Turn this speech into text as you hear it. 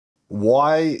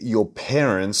why your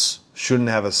parents shouldn't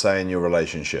have a say in your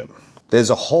relationship. There's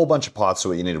a whole bunch of parts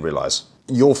to it you need to realize.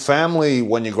 Your family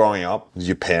when you're growing up,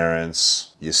 your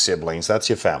parents, your siblings, that's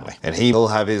your family. And he will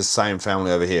have his same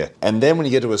family over here. And then when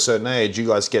you get to a certain age, you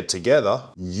guys get together,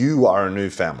 you are a new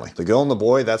family. The girl and the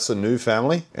boy, that's the new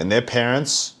family, and their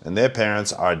parents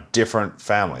are different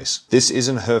families. This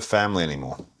isn't her family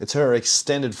anymore. It's her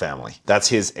extended family. That's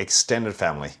his extended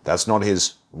family. That's not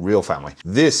his real family.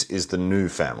 This is the new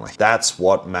family. That's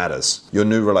what matters. Your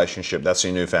new relationship, that's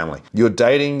your new family. You're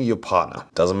dating your partner.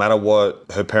 Doesn't matter what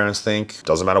her parents think,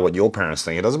 doesn't matter what your parents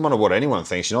think, it doesn't matter what anyone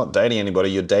thinks. You're not dating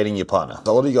anybody, you're dating your partner.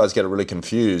 A lot of you guys get really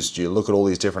confused. You look at all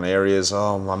these different areas.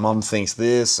 Oh, my mom thinks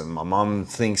this and my mom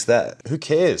thinks that. Who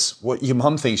cares what your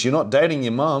mom thinks? You're not dating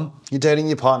your mom, you're dating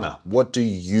your partner. What do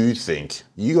you think?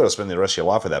 You got to spend the rest of your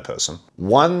life with that person.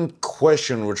 One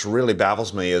question which really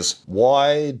baffles me is,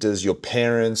 why does your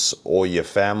parents or your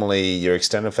family, your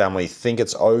extended family, think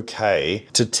it's okay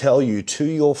to tell you to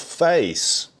your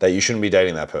face that you shouldn't be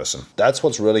dating that person? That's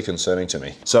what's really concerning to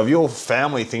me. So if your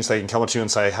family thinks they can come up to you and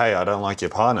say, hey, I don't like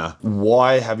your partner,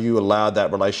 why have you allowed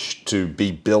that relationship to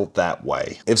be built that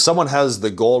way? If someone has the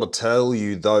gall to tell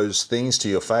you those things to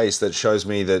your face, that shows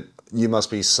me that you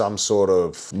must be some sort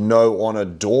of no honor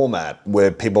doormat where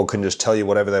people can just tell you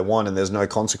whatever they want and there's no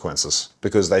consequences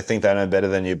because they think they know better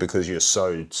than you because you're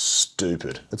so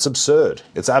stupid. It's absurd.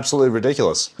 It's absolutely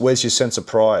ridiculous. Where's your sense of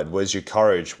pride? Where's your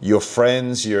courage? Your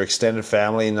friends, your extended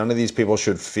family, none of these people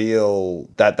should feel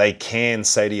that they can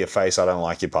say to your face, I don't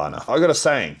like your partner. I got a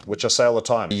saying, which I say all the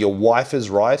time. Your wife is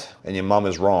right and your mum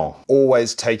is wrong.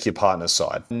 Always take your partner's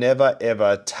side. Never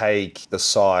ever take the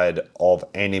side of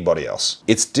anybody else.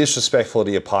 It's disrespectful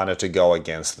to your partner to go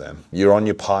against them. You're on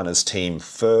your partner's team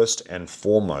first and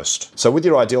foremost. So with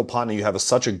your ideal partner, you have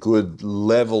such a good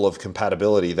level of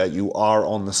compatibility that you are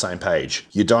on the same page.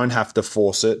 You don't have to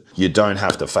force it. You don't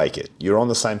have to fake it. You're on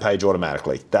the same page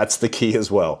automatically. That's the key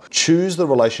as well. Choose the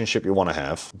relationship you want to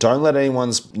have. Don't let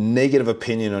anyone's negative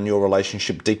opinion on your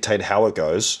relationship dictate how it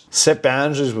goes. Set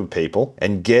boundaries with people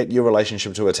and get your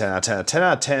relationship to a 10 out of 10. A 10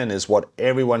 out of 10 is what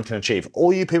everyone can achieve.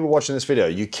 All you people watching this video,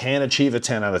 you can achieve a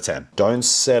 10 out of 10. Don't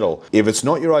settle. If it's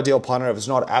not your ideal partner, if it's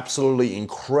not absolutely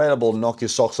incredible, knock your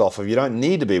socks off, if you don't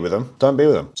need to be with them, don't be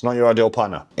with them. It's not your ideal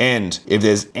partner. And if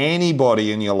there's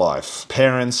anybody in your life,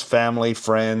 parents, family,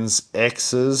 friends,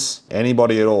 exes,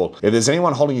 anybody at all, if there's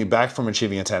anyone holding you back from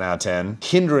achieving a 10 out of 10,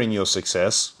 hindering your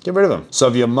success, get rid of them. So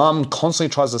if your mum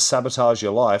constantly tries to sabotage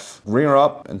your life, ring her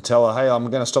up and tell her, hey, I'm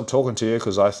going to stop talking to you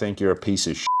because I think you're a piece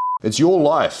of shit. It's your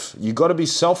life. You got to be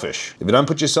selfish. If you don't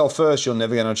put yourself first, you're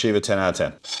never going to achieve a 10 out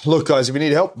of 10. Look, guys, if you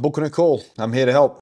need help, book in a call. I'm here to help.